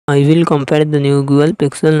I will compare the new Google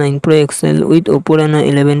Pixel 9 Pro XL with Oppo Reno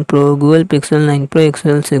 11 Pro. Google Pixel 9 Pro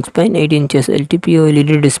XL 6.8 inches LTPO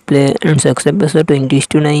LED display and success ratio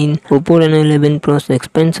 20:9. Oppo Reno 11 Pro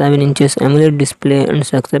 6.7 inches AMOLED display and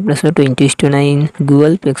success ratio 20:9.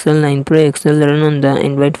 Google Pixel 9 Pro XL run on the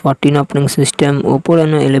Android 14 operating system. Oppo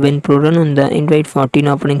Reno 11 Pro run on the Android 14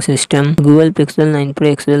 operating system. Google Pixel 9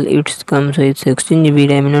 Pro XL it comes with 16GB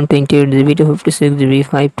RAM and 28GB to 56GB,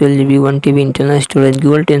 512GB, 1TB internal storage.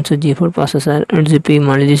 Google Tensor G4 processor, 8GB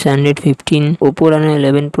Mali 115. Oppo Reno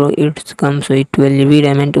 11 Pro it comes with 12GB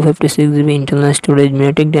RAM and 256GB internal storage.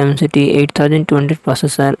 Magnetic Dimensity 8200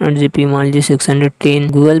 processor, 8GB Mali 610.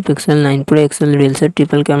 Google Pixel 9 Pro XL real set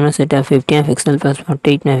triple camera setup, 50MP plus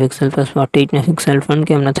 48MP plus 48MP front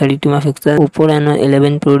camera, 32MP. Oppo Reno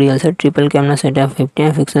 11 Pro real set triple camera setup,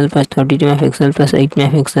 50MP plus 32MP plus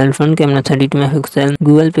 8MP front camera, 32MP.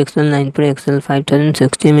 Google Pixel 9 Pro XL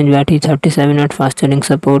 5060 mAh battery, 37W fast charging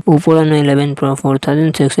support. Oppo Reno 11 Pro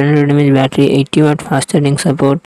 4600 mAh battery, 80W fast charging support.